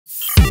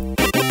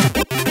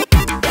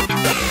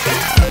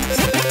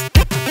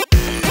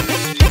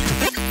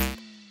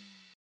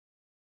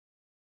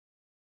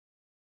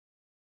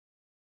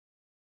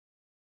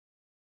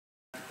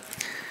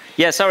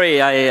Yeah,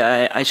 sorry,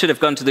 I should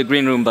have gone to the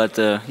green room, but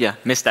yeah,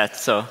 missed that.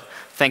 So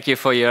thank you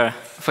for your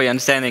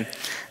understanding.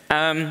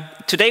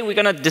 Today we're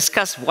going to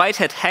discuss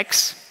Whitehat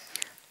hacks.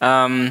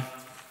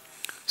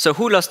 So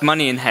who lost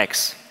money in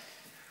hacks?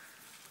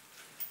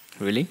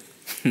 Really?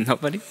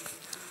 Nobody?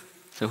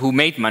 So who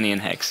made money in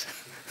hacks?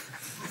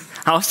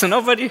 Also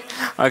nobody?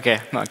 Okay,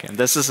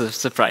 this is a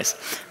surprise.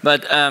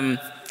 But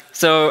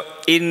so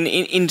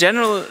in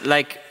general,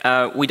 like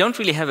we don't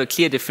really have a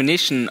clear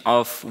definition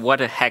of what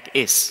a hack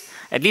is.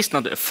 At least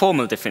not a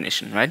formal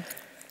definition, right?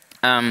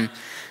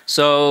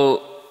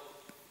 So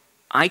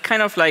I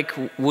kind of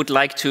would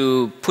like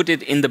to put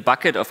it in the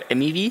bucket of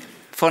MEV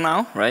for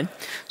now, right?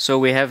 So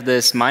we have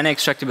this minor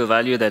extractable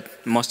value that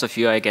most of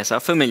you, I guess, are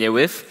familiar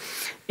with.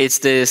 It's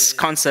this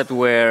concept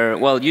where,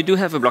 well, you do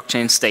have a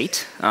blockchain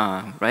state,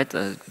 right?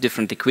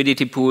 Different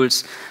liquidity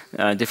pools,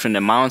 different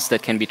amounts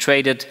that can be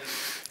traded,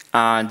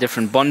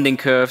 different bonding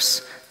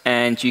curves,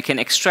 and you can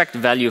extract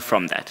value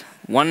from that.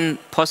 One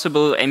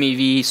possible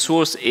MEV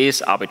source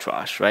is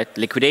arbitrage, right?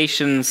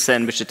 Liquidation,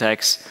 sandwich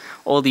attacks,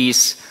 all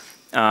these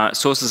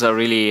sources are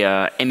really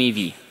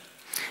MEV.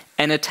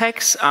 And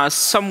attacks are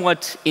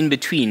somewhat in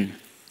between.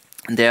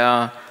 They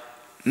are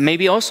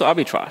maybe also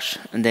arbitrage,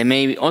 and they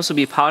may also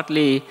be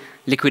partly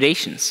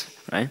liquidations,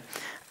 right?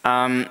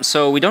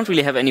 So we don't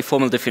really have any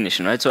formal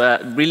definition, right? So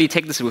really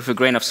take this with a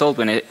grain of salt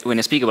when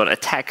I speak about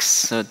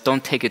attacks.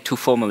 Don't take it too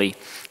formally,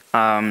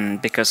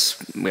 because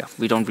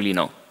we don't really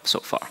know so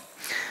far.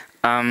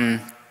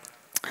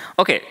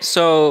 Okay,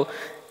 so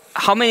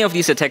how many of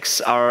these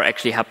attacks are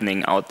actually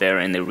happening out there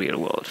in the real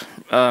world?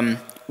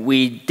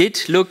 We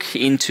did look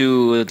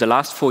into the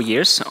last 4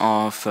 years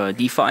of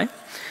DeFi,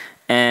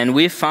 and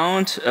we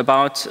found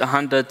about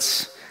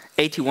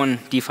 181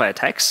 DeFi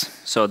attacks.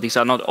 So these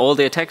are not all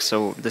the attacks,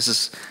 so this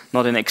is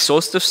not an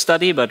exhaustive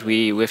study, but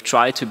we've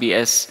tried to be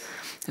as,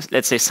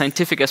 let's say,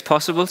 scientific as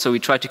possible. So we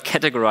try to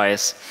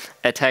categorize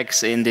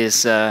attacks in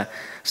this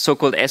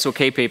so-called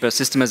SOK paper,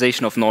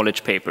 Systemization of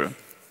Knowledge paper.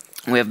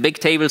 We have big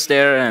tables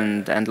there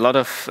and a lot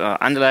of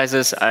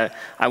analyses. I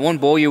won't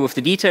bore you with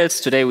the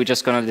details. Today we're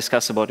just going to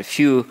discuss about a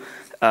few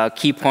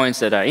key points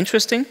that are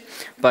interesting.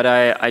 But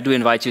I do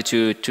invite you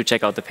to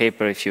check out the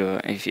paper if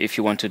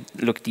you want to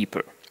look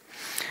deeper.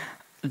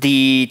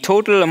 The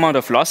total amount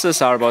of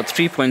losses are about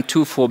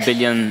 3.24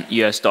 billion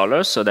US,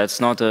 so that's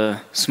not a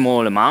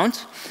small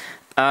amount.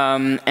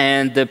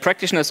 And the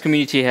practitioners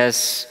community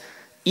has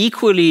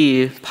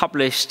equally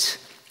published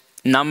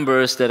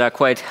numbers that are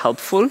quite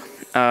helpful.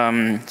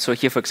 So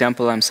here, for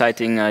example, I'm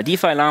citing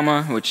DeFi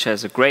Llama, which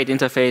has a great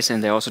interface,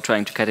 and they're also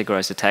trying to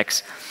categorize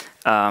attacks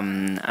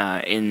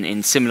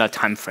in similar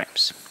time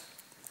frames.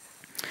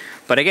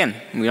 But again,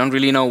 we don't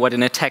really know what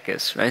an attack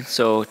is, right?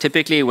 So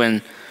typically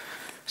when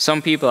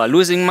some people are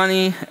losing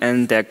money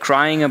and they're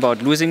crying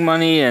about losing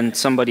money and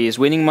somebody is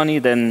winning money,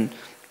 then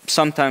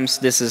sometimes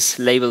this is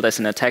labeled as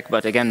an attack.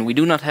 But again, we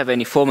do not have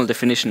any formal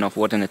definition of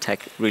what an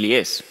attack really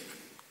is.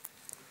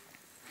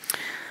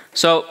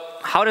 So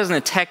how does an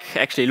attack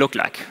actually look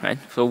like, right?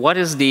 So what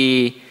is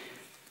the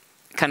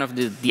kind of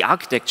the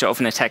architecture of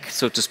an attack,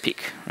 so to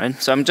speak, right?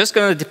 So I'm just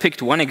going to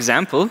depict one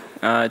example.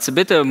 It's a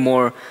bit a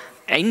more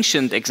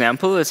ancient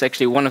example. It's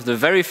actually one of the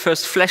very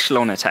first flash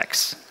loan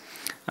attacks.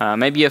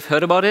 Maybe you've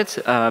heard about it.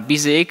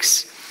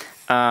 BZX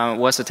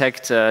was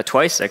attacked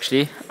twice,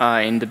 actually,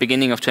 in the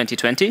beginning of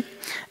 2020.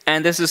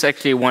 And this is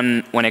actually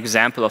one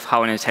example of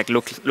how an attack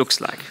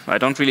looks like. I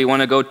don't really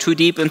want to go too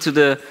deep into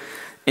the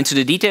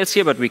details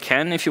here, but we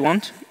can if you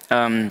want,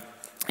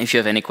 if you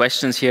have any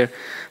questions here.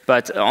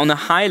 But on a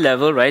high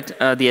level, right,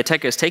 the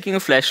attacker is taking a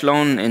flash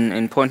loan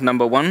in point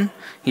number 1.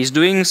 He's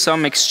doing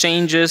some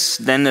exchanges,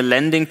 then a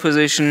lending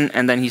position,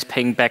 and then he's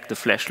paying back the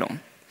flash loan.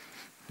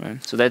 Right?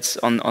 So that's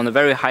on a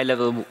very high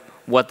level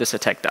what this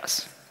attack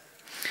does.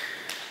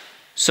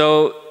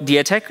 So the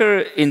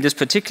attacker in this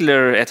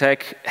particular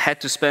attack had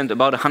to spend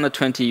about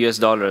 $120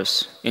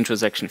 US in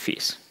transaction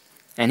fees.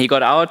 And he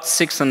got out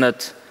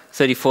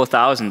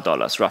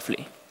 $634,000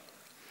 roughly.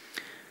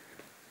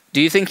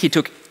 Do you think he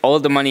took all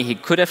the money he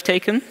could have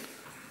taken?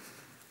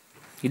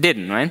 He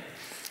didn't, right?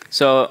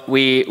 So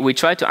we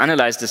tried to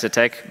analyze this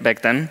attack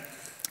back then,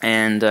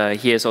 and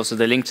here's also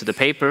the link to the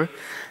paper.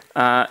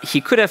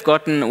 He could have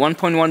gotten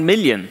 1.1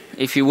 million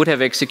if he would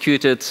have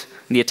executed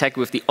the attack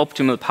with the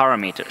optimal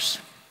parameters.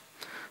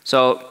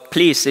 So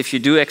please, if you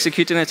do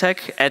execute an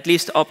attack, at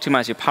least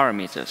optimize your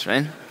parameters,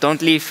 right?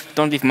 Don't leave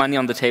money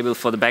on the table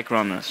for the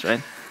backgrounders,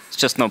 right? It's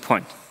just no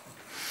point.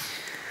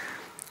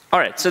 All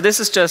right, so this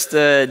is just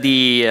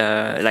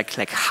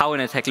like how an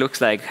attack looks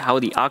like, how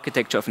the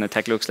architecture of an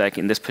attack looks like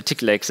in this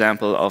particular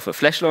example of a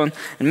flash loan.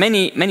 And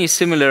many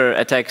similar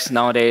attacks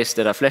nowadays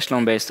that are flash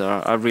loan based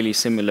are really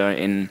similar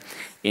in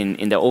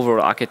the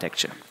overall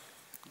architecture.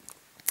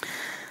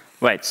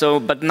 Right, so,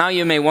 but now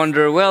you may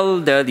wonder, well,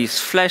 there are these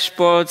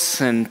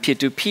flashbots and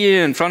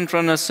peer-to-peer and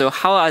front-runners, so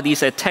how are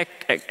these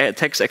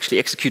attacks actually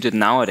executed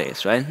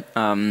nowadays, right?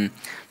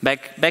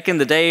 Back in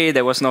the day,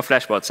 there was no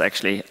flashbots,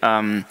 actually.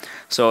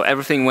 So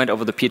everything went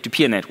over the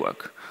peer-to-peer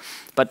network.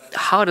 But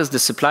how does the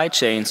supply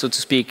chain, so to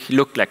speak,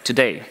 look like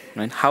today?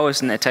 Right? How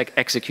is an attack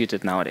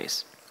executed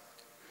nowadays?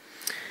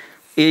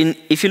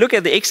 If you look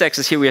at the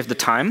x-axis here, we have the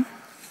time.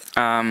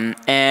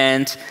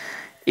 And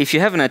if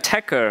you have an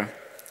attacker,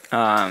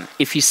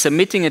 if he's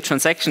submitting a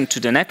transaction to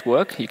the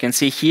network, you can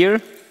see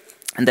here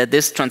that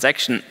this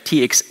transaction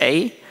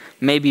TXA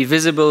may be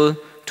visible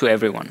to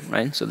everyone,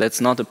 right? So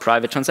that's not a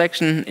private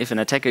transaction. If an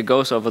attacker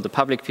goes over the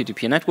public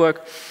P2P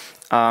network,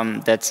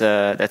 that's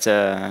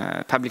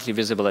a publicly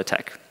visible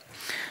attack.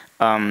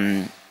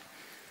 And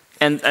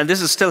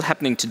this is still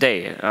happening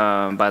today,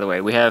 by the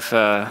way. We have,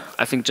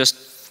 I think just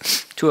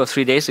 2 or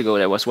 3 days ago,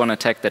 there was one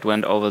attack that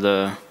went over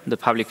the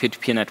public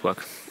P2P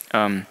network.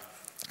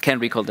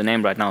 Can't recall the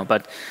name right now,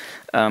 but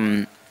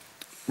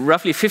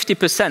roughly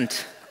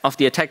 50% of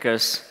the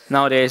attackers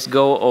nowadays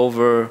go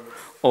over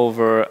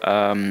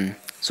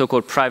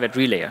so-called private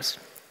relayers.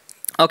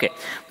 Okay,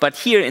 but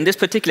here in this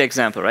particular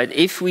example, right,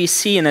 if we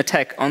see an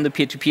attack on the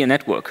P2P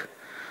network,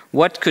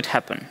 what could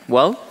happen?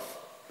 Well,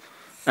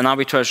 an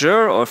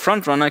arbitrageur or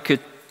front runner could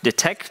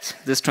detect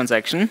this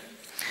transaction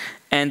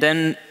and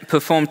then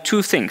perform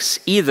 2 things.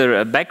 Either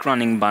a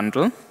backrunning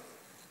bundle,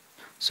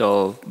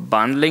 so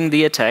bundling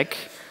the attack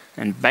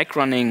and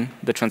backrunning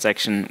the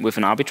transaction with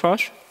an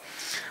arbitrage,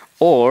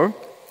 or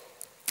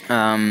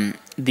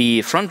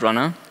the front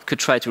runner could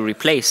try to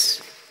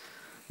replace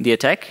the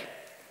attack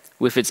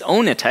with its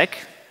own attack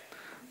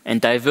and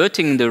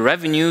diverting the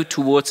revenue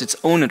towards its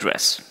own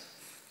address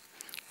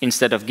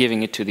instead of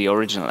giving it to the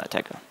original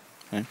attacker.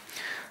 Okay?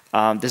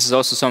 This is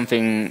also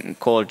something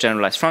called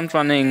generalized front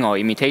running or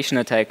imitation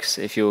attacks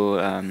if you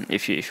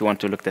want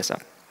to look this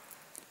up.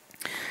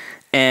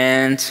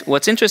 And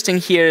what's interesting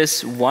here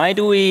is why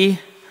do we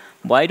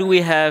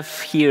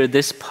have here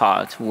this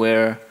part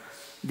where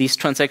these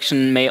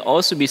transactions may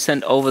also be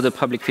sent over the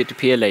public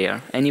peer-to-peer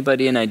layer?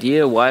 Anybody an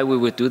idea why we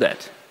would do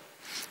that?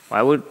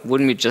 Why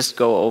wouldn't we just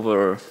go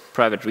over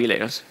private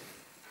relayers?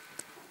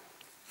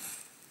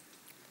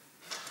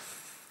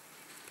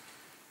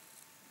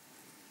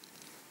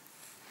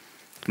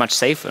 Much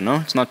safer,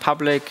 no? It's not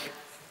public.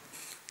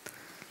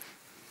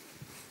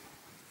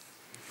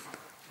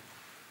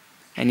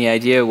 Any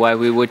idea why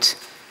we would,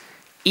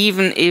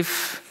 even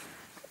if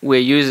we're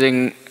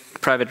using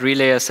private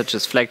relayers such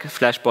as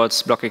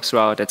Flashbots,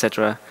 BlockXroute,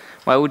 etc.,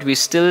 why would we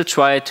still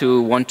try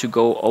to want to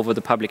go over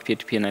the public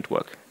peer-to-peer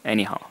network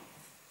anyhow?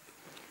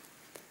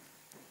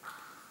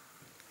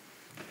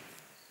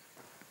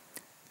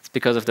 It's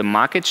because of the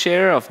market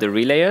share of the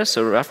relayers.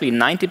 So roughly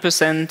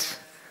 90%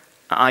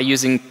 are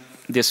using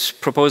this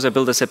proposer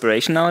builder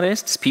separation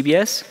nowadays, this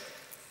PBS.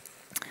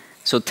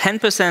 So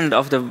 10%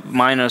 of the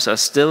miners are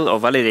still, or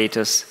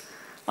validators,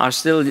 are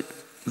still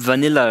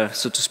vanilla,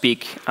 so to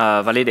speak,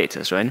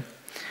 validators, right?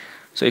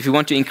 So if you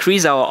want to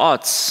increase our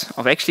odds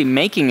of actually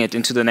making it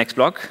into the next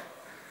block,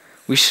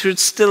 we should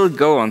still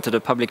go onto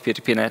the public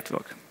peer-to-peer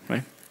network,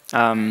 right?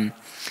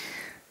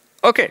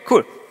 Okay,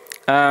 cool.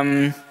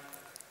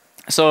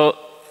 So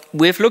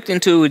we've looked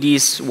into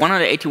these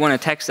 181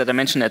 attacks that I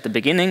mentioned at the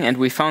beginning, and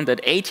we found that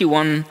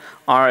 81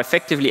 are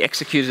effectively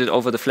executed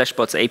over the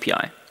Flashbots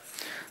API.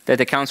 That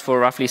accounts for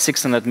roughly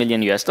 $600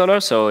 million US,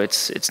 so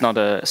it's not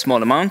a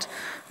small amount.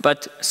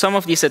 But some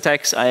of these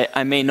attacks,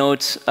 I may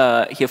note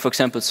here, for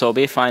example,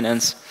 Gervais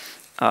Finance,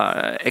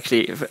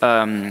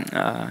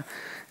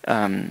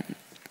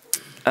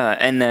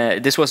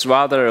 this was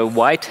rather a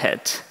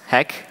Whitehat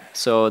hack.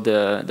 So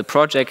the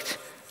project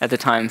at the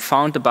time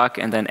found the bug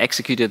and then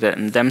executed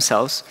it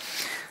themselves.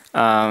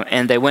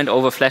 And they went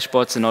over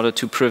Flashbots in order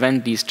to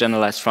prevent these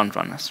generalized front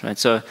runners, right?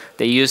 So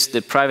they used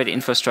the private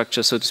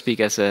infrastructure, so to speak,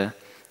 to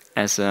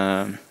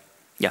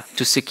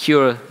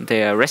secure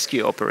their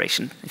rescue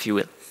operation, if you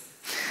will.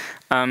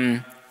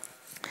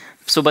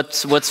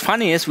 But what's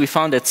funny is we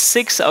found that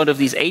 6 out of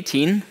these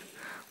 18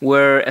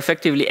 were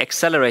effectively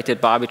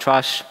accelerated by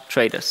arbitrage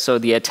traders. So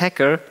the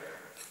attacker,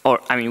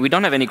 we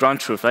don't have any ground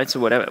truth, right? So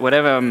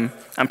whatever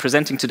I'm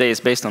presenting today is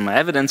based on my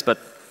evidence, but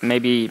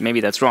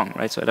maybe that's wrong,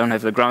 right? So I don't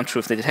have the ground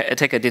truth. The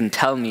attacker didn't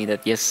tell me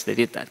that, yes, they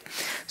did that.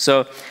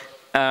 So,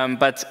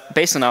 but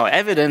based on our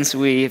evidence,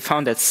 we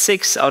found that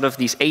 6 out of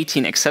these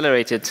 18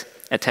 accelerated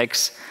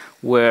attacks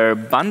were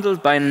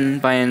bundled by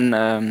an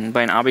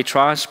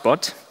arbitrage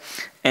bot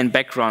and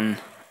backrun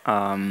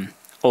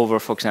over,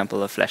 for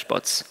example, a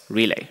Flashbots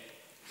relay.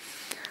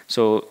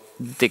 So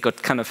they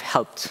got kind of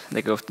helped.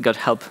 They got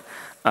help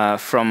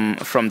from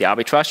the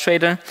arbitrage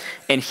trader.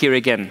 And here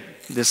again,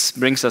 this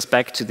brings us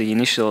back to the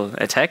initial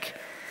attack.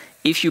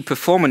 If you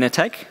perform an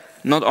attack,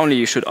 not only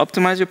you should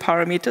optimize your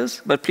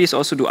parameters, but please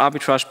also do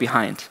arbitrage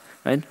behind,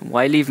 right?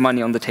 Why leave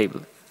money on the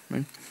table,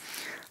 right?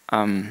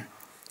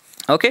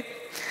 Okay,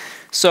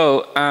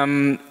 so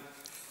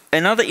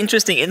another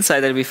interesting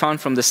insight that we found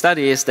from the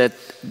study is that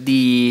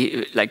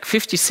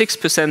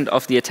 56%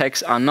 of the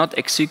attacks are not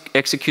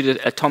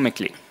executed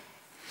atomically.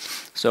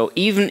 So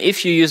even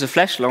if you use a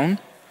flash loan,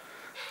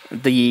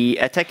 the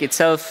attack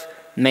itself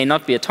may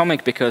not be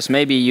atomic because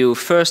maybe you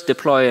first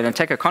deploy an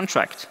attacker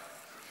contract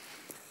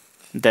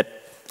that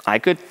I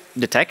could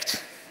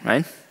detect,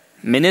 right?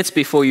 Minutes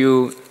before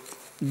you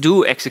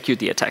do execute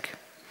the attack.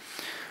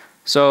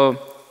 So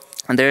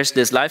and there's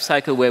this life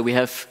cycle where we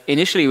have,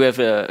 initially we have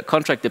a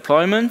contract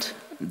deployment,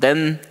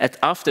 then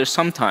after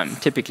some time,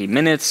 typically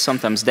minutes,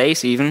 sometimes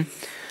days even,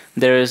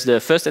 there is the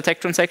first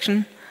attack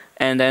transaction,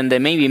 and then there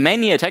may be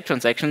many attack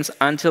transactions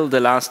until the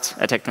last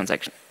attack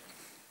transaction.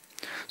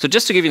 So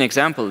just to give you an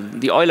example,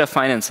 the Euler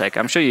finance hack,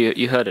 I'm sure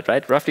you heard it,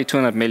 right? Roughly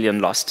 200 million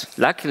lost.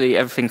 Luckily,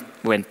 everything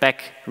went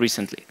back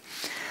recently.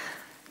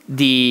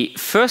 The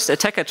first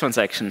attacker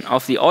transaction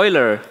of the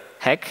Euler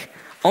hack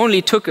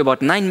only took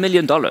about $9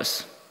 million.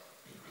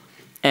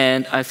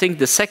 And I think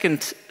the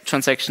second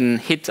transaction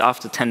hit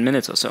after 10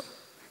 minutes or so.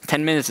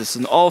 10 minutes is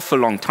an awful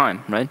long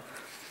time, right?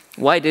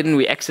 Why didn't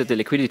we exit the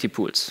liquidity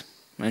pools,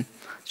 right?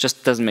 It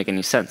just doesn't make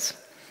any sense.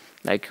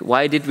 Like,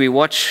 why did we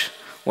watch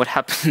what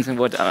happened and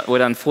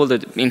what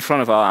unfolded in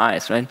front of our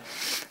eyes, right?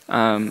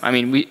 I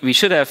mean, we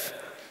should have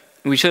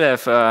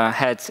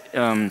had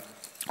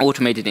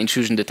automated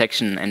intrusion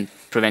detection and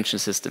prevention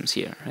systems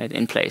here, right,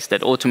 in place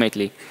that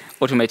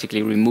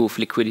automatically remove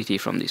liquidity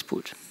from these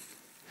pools.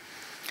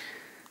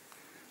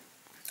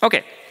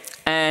 Okay,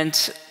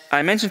 and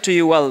I mentioned to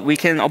you, well, we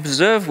can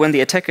observe when the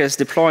attacker is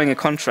deploying a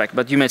contract,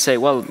 but you may say,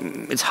 well,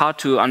 it's hard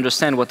to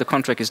understand what the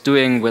contract is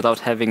doing without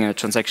having a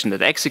transaction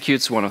that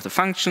executes one of the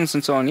functions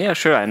and so on. Yeah,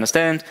 sure, I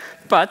understand.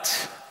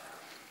 But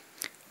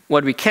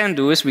what we can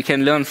do is we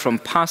can learn from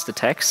past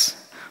attacks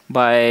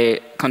by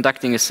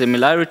conducting a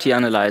similarity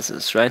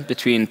analysis, right,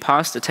 between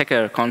past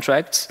attacker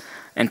contracts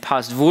and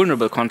past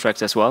vulnerable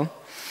contracts as well,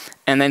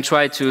 and then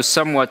try to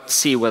somewhat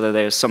see whether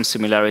there's some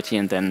similarity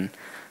and then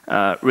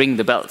ring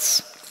the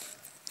bells.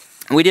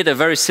 We did a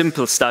very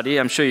simple study.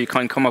 I'm sure you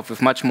can come up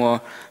with much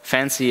more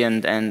fancy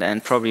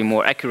and probably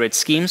more accurate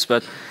schemes,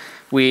 but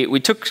we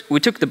took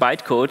the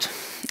bytecode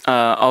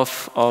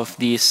of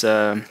these,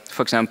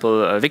 for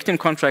example, victim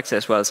contracts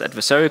as well as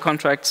adversary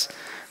contracts.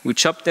 We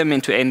chopped them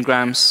into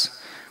n-grams.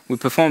 We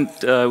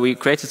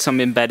created some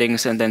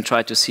embeddings and then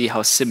tried to see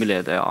how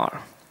similar they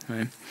are.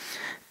 Right?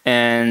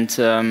 And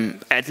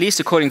at least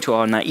according to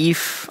our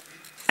naive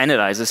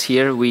analysis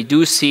here, we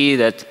do see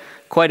that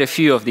quite a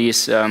few of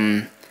these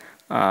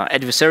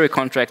adversary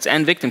contracts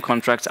and victim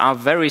contracts are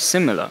very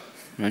similar.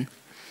 Right?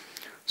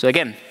 So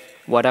again,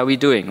 what are we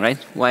doing, right?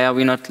 Why are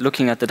we not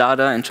looking at the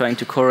data and trying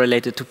to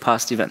correlate it to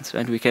past events?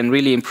 Right? We can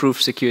really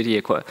improve security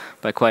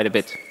by quite a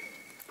bit.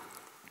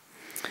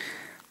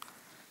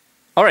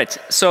 All right,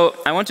 so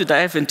I want to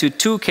dive into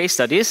two case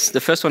studies. The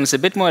first one is a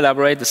bit more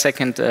elaborate, the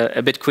second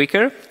a bit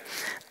quicker.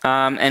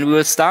 And we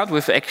will start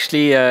with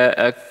actually,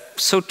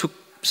 so to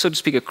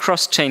speak, a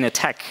cross-chain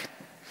attack.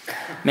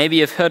 Maybe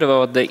you've heard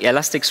about the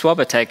Elastic Swap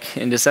attack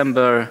in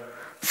December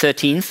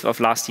 13th of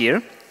last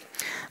year.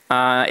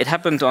 It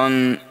happened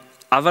on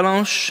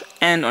Avalanche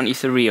and on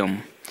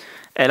Ethereum.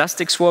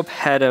 Elastic Swap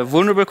had a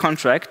vulnerable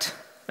contract,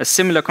 a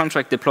similar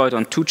contract deployed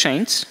on two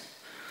chains,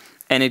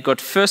 and it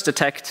got first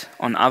attacked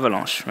on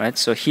Avalanche, right?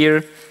 So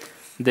here,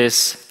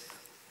 this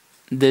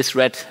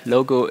red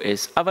logo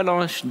is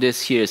Avalanche,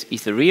 this here is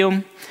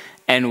Ethereum,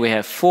 and we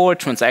have 4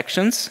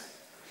 transactions.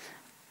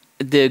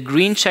 The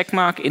green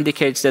checkmark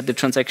indicates that the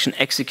transaction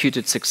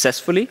executed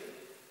successfully.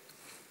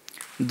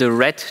 The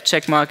red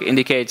checkmark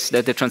indicates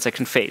that the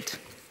transaction failed.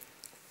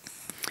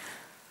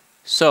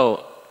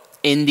 So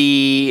in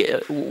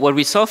what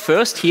we saw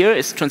first here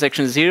is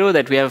transaction 0,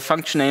 that we have a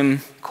function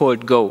name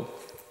called go.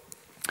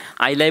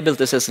 I labeled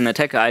this as an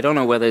attacker. I don't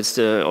know whether it's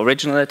the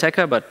original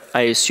attacker, but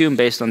I assume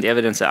based on the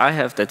evidence that I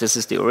have that this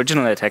is the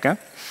original attacker.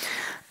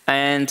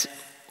 And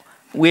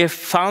we have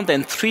found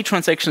then 3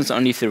 transactions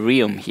on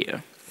Ethereum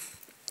here.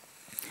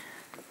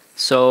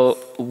 So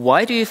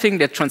why do you think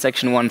that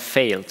transaction 1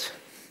 failed?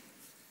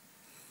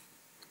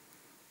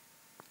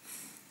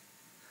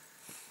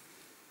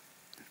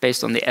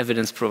 Based on the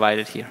evidence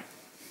provided here.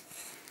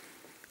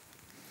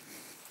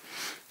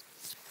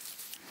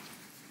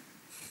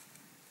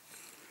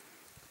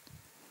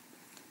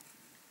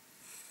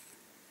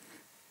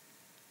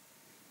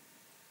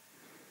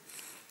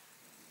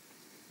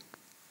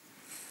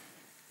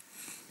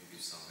 Maybe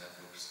some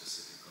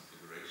network-specific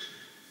configuration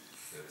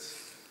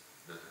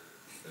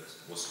that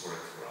was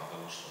correct for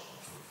Avalanche,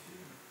 not for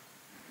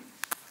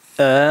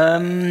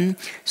Ethereum.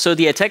 So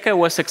the attacker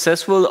was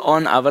successful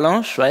on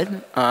Avalanche, right?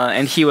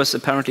 And he was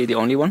apparently the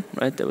only one,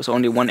 right? There was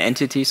only one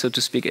entity, so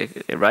to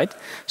speak, right?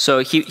 So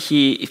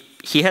he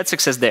had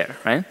success there,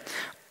 right?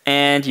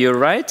 And you're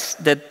right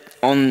that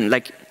on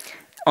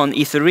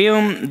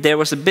Ethereum there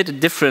was a bit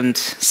different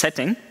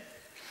setting.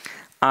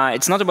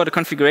 It's not about the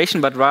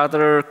configuration, but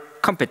rather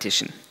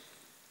competition.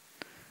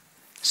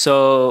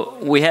 So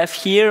we have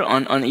here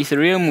on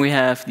Ethereum, we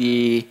have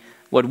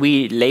what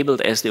we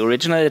labeled as the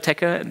original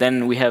attacker.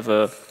 Then we have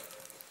a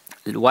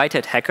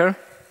Whitehat hacker,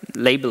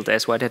 labeled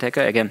as Whitehat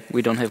hacker. Again,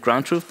 we don't have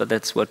ground truth, but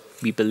that's what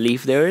we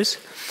believe there is.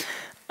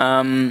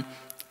 And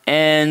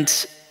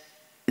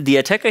the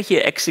attacker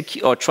here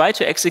tried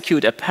to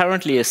execute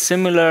apparently a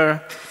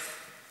similar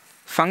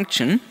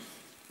function,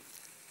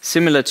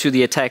 similar to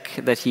the attack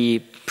that he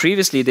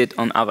previously did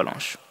on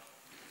Avalanche.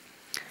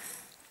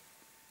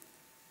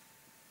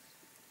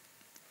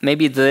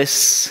 Maybe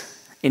this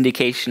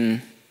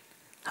indication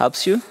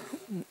helps you.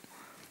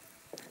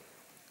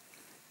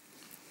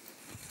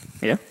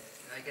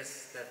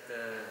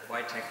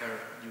 hacker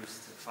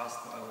used fast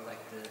like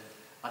the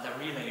other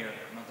relayer,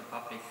 not the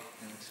public,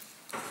 and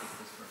how does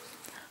this work?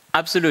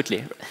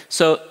 Absolutely.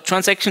 So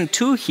transaction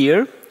 2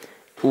 here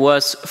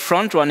was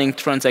front-running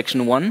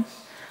transaction 1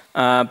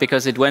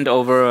 because it went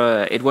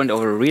over a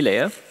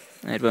relayer.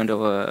 It went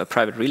over a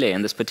private relay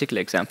in this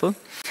particular example.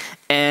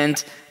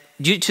 And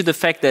due to the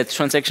fact that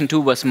transaction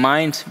 2 was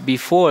mined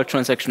before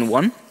transaction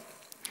 1,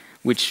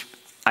 which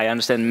I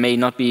understand may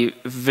not be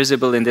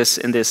visible in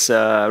this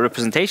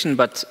representation,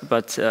 but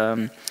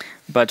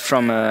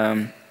from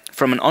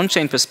an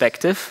on-chain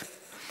perspective,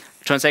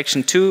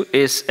 transaction 2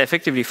 is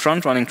effectively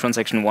front-running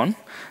transaction 1.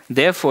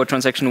 Therefore,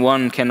 transaction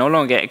 1 can no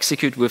longer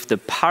execute with the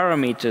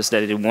parameters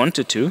that it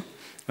wanted to,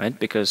 right?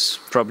 Because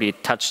probably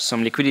it touched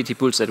some liquidity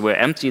pools that were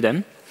empty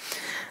then.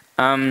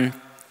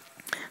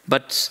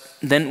 But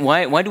then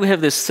why do we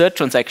have this third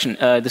transaction,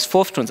 this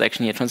fourth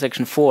transaction here,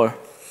 transaction 4?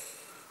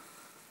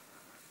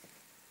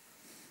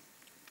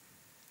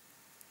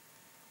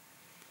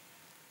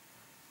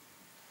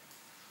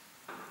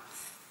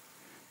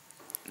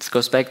 This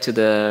goes back to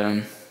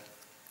the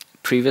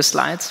previous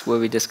slides where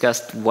we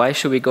discussed why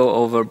should we go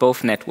over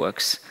both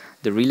networks,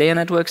 the relayer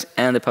networks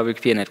and the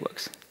public peer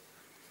networks.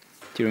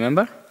 Do you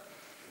remember?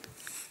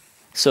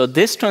 So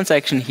this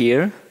transaction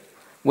here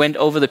went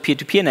over the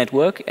peer-to-peer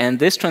network, and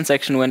this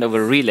transaction went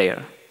over a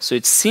relayer. So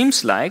it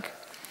seems like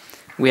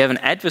we have an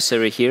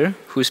adversary here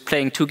who's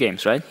playing two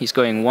games, right? He's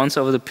going once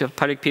over the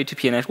public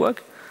peer-to-peer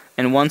network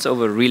and once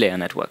over a relayer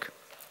network.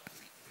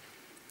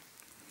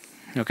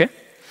 Okay?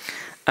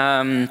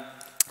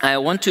 I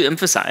want to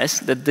emphasize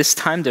that this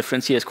time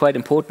difference here is quite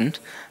important.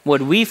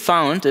 What we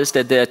found is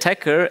that the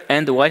attacker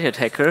and the Whitehat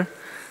hacker,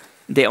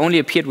 they only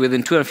appeared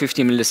within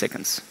 250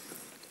 milliseconds,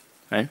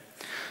 right?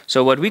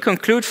 So what we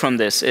conclude from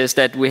this is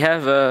that we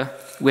have a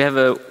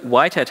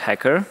Whitehat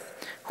hacker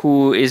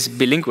who is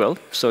bilingual,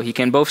 so he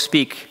can both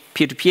speak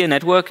peer-to-peer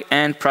network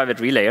and private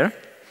relayer,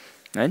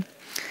 right?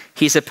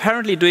 He's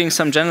apparently doing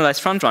some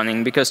generalized front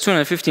running because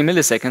 250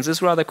 milliseconds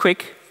is rather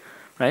quick,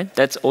 right?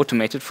 That's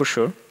automated for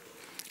sure.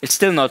 It's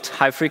still not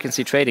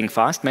high-frequency trading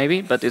fast,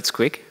 maybe, but it's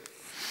quick.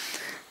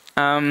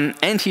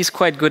 And he's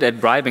quite good at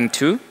bribing,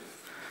 too.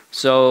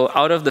 So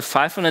out of the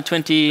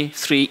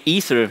 523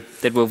 Ether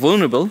that were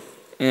vulnerable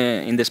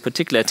in this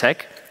particular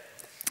attack,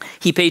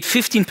 he paid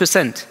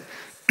 15%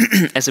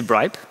 as a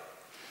bribe.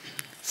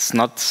 It's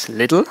not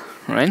little,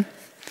 right?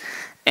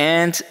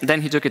 And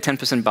then he took a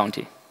 10%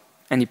 bounty,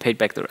 and he paid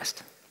back the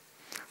rest.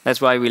 That's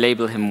why we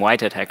label him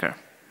Whitehat hacker,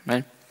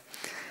 right?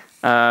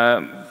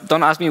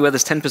 Don't ask me where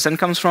this 10%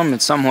 comes from.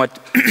 It's somewhat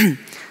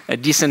a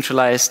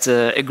decentralized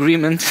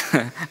agreement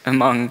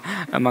among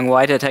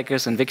Whitehat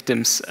hackers and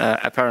victims,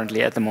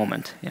 apparently at the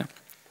moment. Yeah.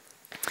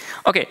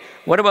 Okay,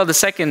 what about the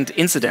second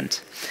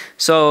incident?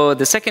 So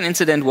the second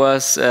incident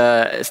was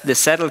the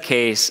Settle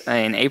case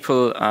in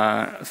April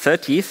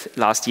 30th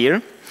last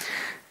year.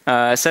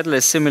 Settle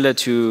is similar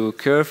to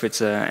Curve.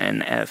 It's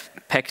a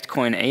packed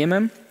coin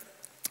AMM.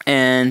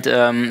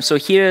 And so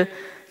here,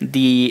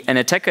 an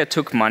attacker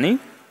took money.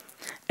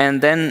 And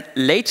then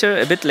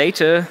later, a bit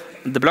later,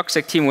 the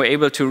BlockSec team were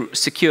able to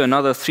secure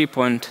another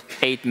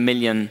 $3.8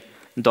 million.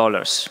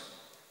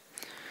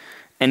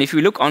 And if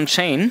we look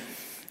on-chain,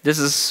 this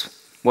is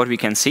what we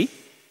can see.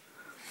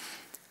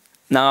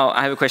 Now,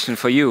 I have a question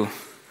for you.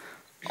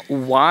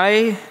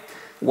 Why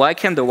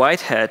can the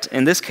Whitehat,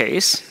 in this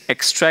case,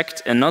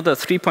 extract another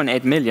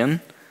 3.8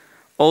 million,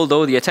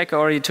 although the attacker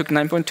already took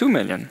 9.2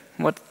 million?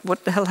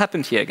 What the hell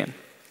happened here again?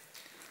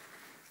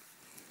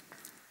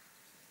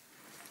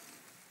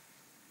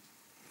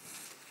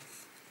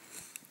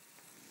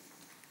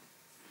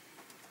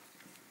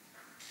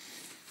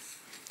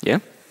 Yeah?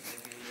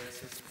 Maybe,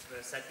 as you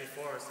said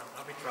before, some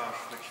arbitrage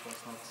which was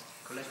not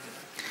collected.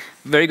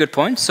 Very good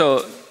point.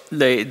 So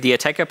the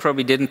attacker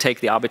probably didn't take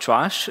the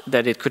arbitrage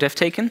that it could have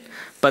taken.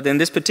 But in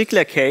this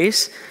particular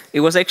case,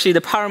 it was actually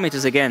the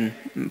parameters, again,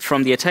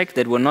 from the attack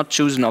that were not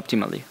chosen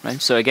optimally, right?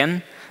 So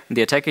again,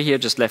 the attacker here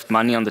just left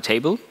money on the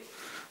table.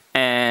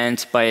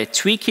 And by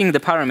tweaking the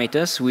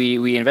parameters,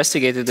 we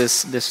investigated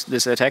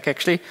this attack,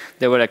 actually.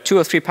 There were like 2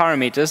 or 3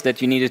 parameters that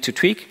you needed to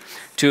tweak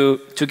to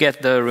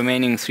get the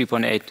remaining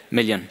 3.8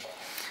 million.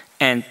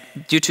 And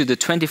due to the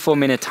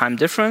 24-minute time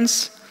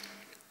difference,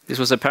 this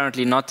was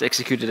apparently not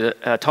executed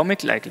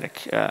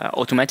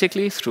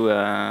automatically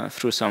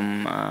through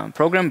some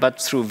program, but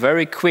through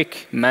very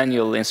quick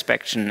manual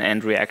inspection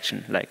and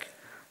reaction, like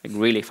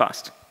really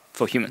fast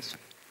for humans.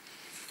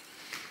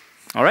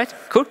 All right,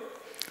 cool.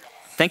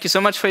 Thank you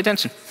so much for your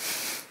attention.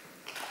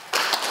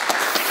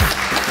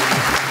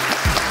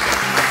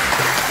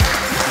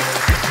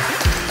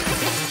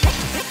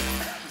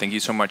 Thank you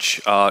so much.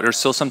 There's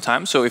still some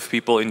time, so if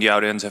people in the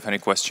audience have any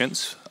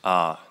questions,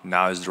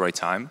 now is the right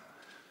time.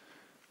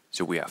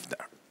 So we have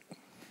there.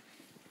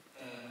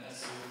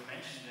 As you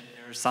mentioned, that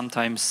there are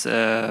sometimes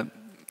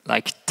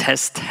like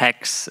test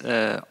hacks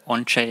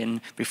on-chain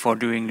before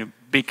doing a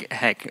big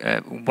hack.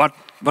 What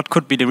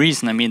could be the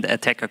reason? I mean, the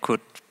attacker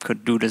could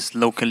do this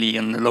locally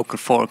on the local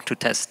fork to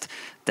test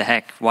the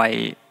hack.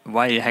 Why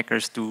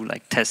hackers do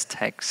like test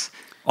hacks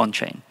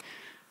on-chain?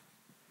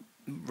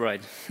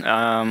 Right.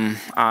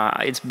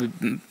 It's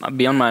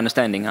beyond my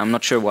understanding. I'm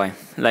not sure why.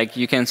 Like,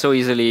 you can so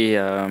easily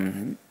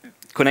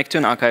connect to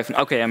an archive.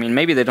 Okay, I mean,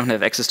 maybe they don't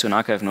have access to an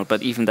archive node,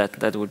 but even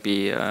that would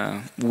be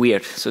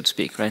weird, so to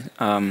speak, right?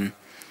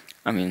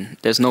 I mean,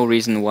 there's no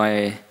reason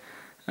why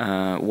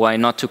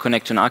not to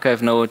connect to an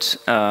archive node,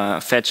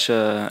 fetch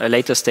a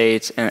later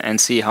state, and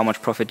see how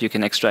much profit you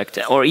can extract.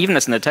 Or even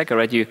as an attacker,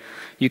 right?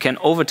 You can,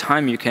 over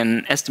time, you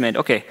can estimate,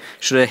 okay,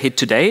 should I hit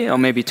today, or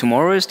maybe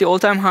tomorrow is the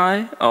all-time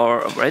high, or,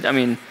 right? I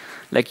mean,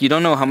 like, you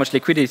don't know how much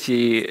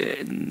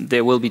liquidity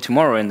there will be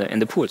tomorrow in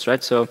the pools,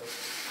 right? So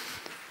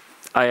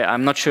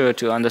I'm not sure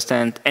to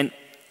understand and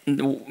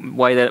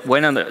why they're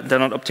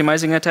not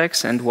optimizing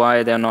attacks and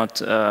why they're not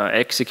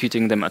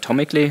executing them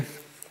atomically.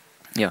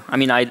 Yeah, I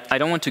mean, I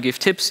don't want to give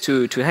tips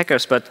to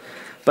hackers, but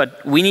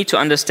we need to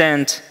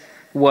understand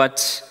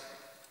what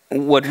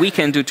we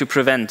can do to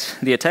prevent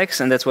the attacks,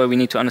 and that's why we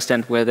need to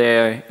understand where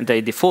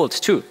they default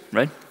to,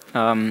 right?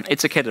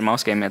 It's a cat and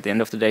mouse game at the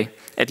end of the day,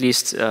 at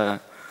least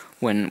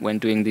when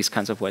doing these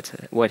kinds of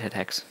whitehat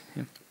hacks.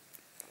 Yeah.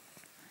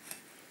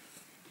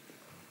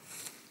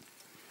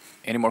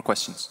 Any more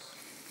questions?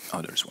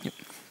 Oh, there's one. Yep.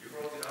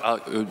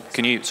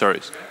 Can you,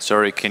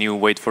 sorry, can you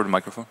wait for the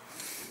microphone?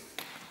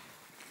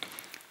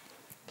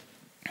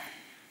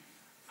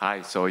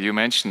 Hi, so you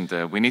mentioned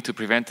we need to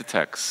prevent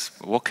attacks.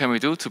 What can we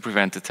do to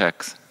prevent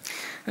attacks?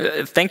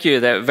 Thank you.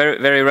 They're very,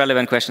 very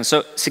relevant question.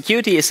 So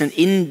security is an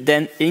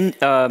in-depth,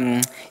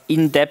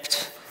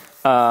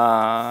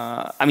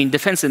 I mean,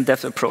 defense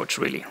in-depth approach,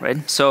 really,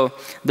 right? So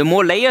the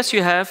more layers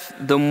you have,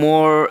 the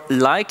more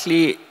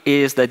likely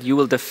is that you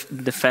will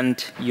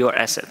defend your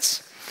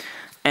assets.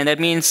 And that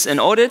means an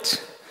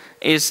audit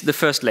is the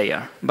first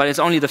layer, but it's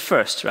only the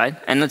first, right?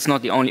 And it's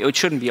not the only, it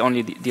shouldn't be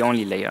only the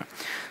only layer.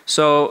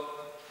 So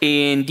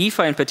in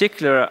DeFi in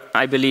particular,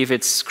 I believe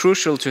it's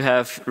crucial to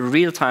have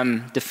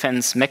real-time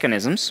defense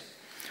mechanisms.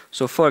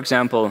 So for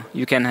example,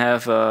 you can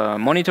have a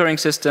monitoring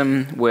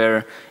system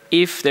where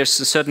if there's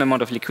a certain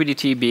amount of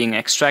liquidity being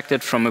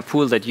extracted from a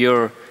pool that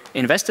you're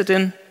invested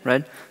in,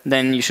 right,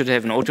 then you should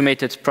have an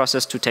automated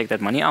process to take that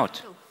money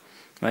out,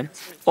 right?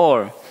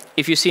 Or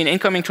if you see an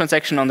incoming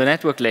transaction on the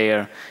network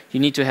layer, you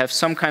need to have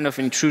some kind of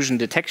intrusion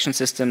detection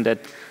system that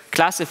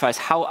classifies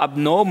how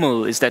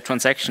abnormal is that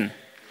transaction.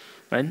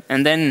 Right?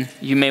 And then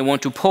you may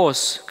want to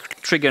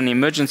trigger an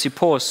emergency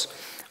pause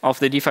of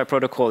the DeFi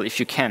protocol if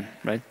you can.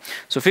 Right?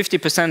 So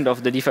 50%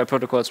 of the DeFi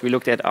protocols we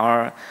looked at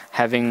are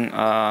having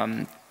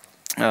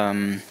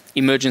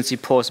emergency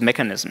pause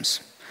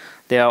mechanisms.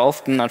 They are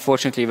often,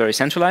 unfortunately, very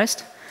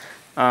centralized.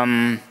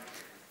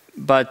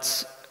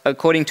 But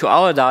according to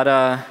our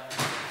data,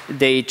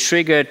 they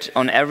triggered,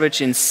 on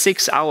average, in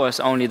 6 hours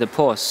only the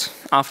pause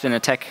after an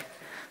attack.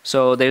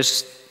 So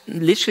there's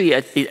literally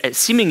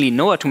seemingly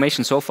no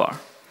automation so far.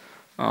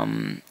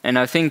 And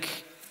I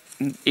think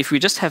if we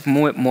just have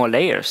more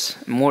layers,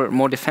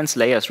 more defense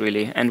layers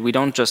really, and we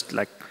don't just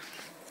like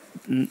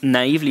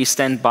naively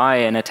stand by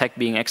an attack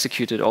being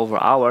executed over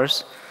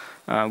hours,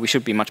 we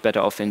should be much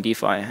better off in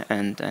DeFi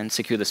and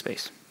secure the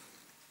space.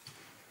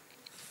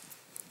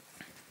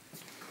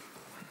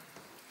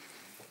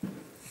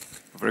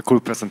 Very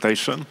cool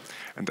presentation.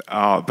 And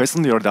based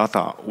on your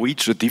data,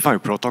 which DeFi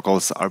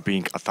protocols are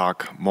being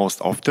attacked most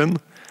often?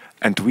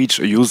 And which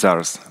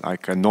users,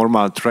 like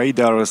normal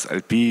traders,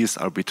 LPs,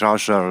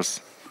 arbitrageurs?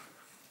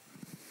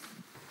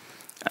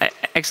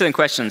 Excellent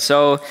question.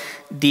 So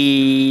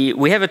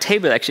we have a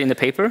table actually in the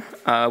paper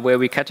where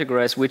we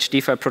categorize which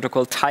DeFi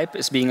protocol type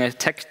is being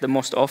attacked the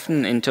most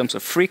often in terms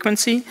of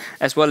frequency,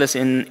 as well as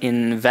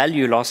in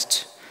value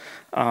lost.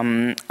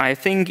 I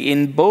think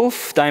in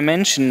both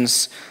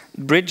dimensions,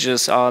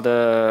 bridges are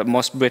the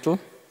most brittle.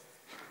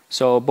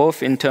 So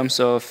both in terms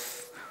of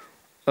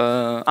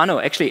no,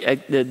 actually,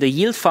 the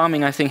yield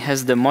farming, I think,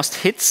 has the most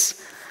hits,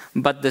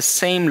 but the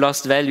same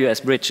lost value as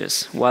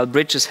bridges, while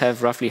bridges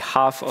have roughly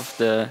half of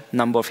the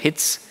number of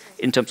hits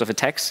in terms of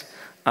attacks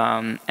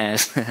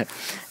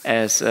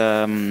as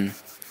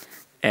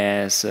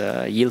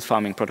yield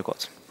farming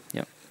protocols.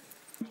 Yeah.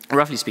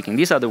 Roughly speaking,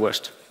 these are the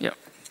worst. Yeah.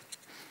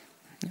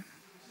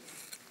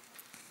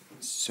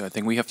 So I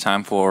think we have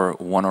time for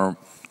 1 or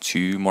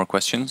 2 more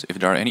questions, if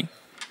there are any.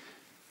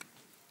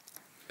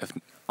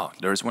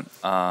 There is one.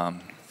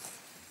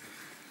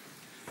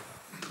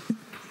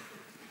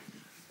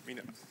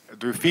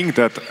 Do you think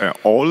that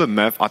all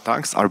MEV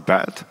attacks are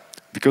bad?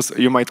 Because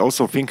you might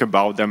also think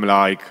about them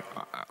like,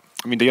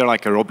 I mean, they are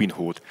like a Robin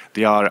Hood.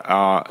 They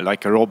are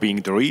like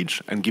robbing the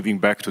rich and giving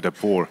back to the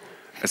poor,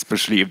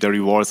 especially if the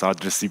rewards are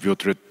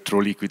distributed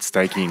through liquid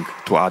staking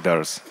to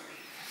others.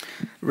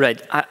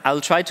 Right.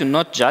 I'll try to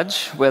not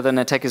judge whether an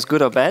attack is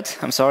good or bad.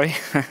 I'm sorry.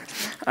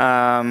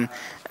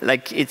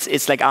 Like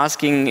it's like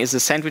asking, is a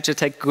sandwich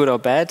attack good or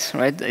bad?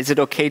 Right? Is it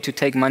okay to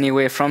take money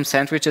away from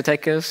sandwich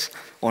attackers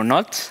or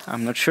not?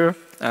 I'm not sure.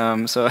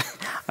 So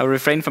I'll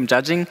refrain from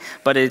judging.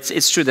 But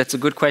it's true. That's a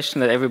good question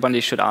that everybody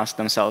should ask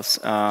themselves.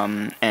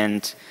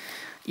 And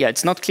yeah,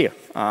 it's not clear.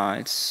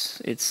 I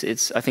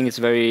think it's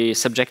very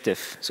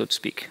subjective, so to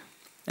speak,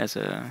 as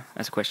a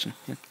question.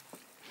 Yeah.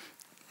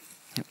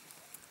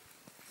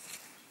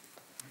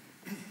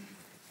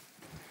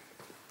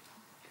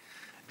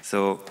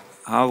 So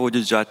how would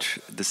you judge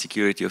the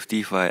security of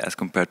DeFi as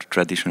compared to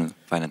traditional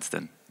finance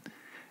then?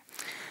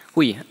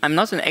 I'm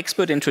not an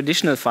expert in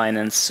traditional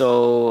finance,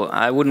 so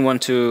I wouldn't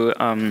want to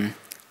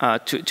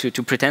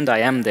pretend I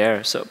am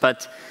there. So,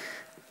 but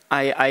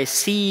I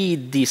see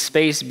the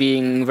space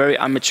being very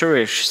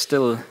amateurish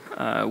still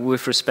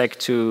with respect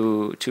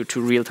to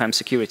real-time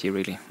security,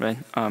 really, right?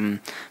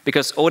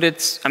 Because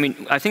audits, I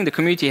mean, I think the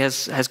community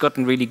has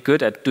gotten really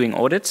good at doing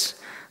audits,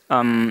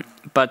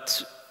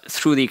 but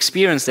through the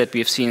experience that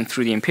we've seen,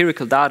 through the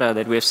empirical data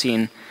that we've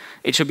seen,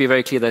 it should be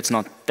very clear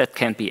that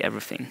can't be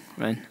everything,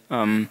 right?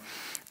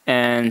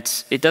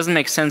 And it doesn't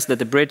make sense that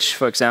the bridge,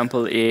 for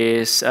example,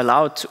 is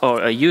allowed, or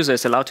a user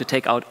is allowed to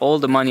take out all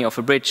the money of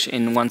a bridge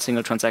in one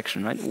single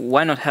transaction, right?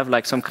 Why not have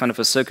like some kind of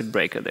a circuit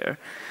breaker there?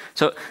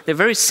 So there are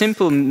very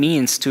simple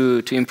means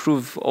to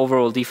improve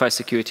overall DeFi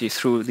security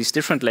through these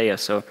different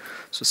layers. So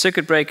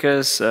circuit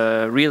breakers,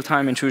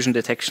 real-time intrusion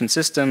detection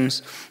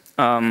systems,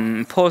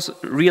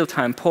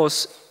 real-time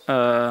pause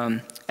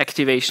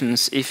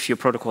activations if your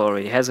protocol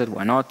already has it,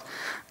 why not,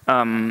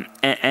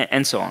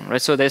 and so on,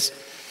 right? So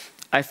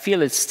I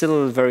feel it's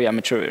still very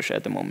amateurish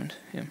at the moment.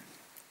 Yeah.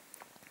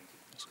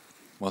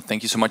 Well,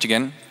 thank you so much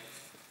again.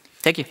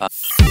 Thank you.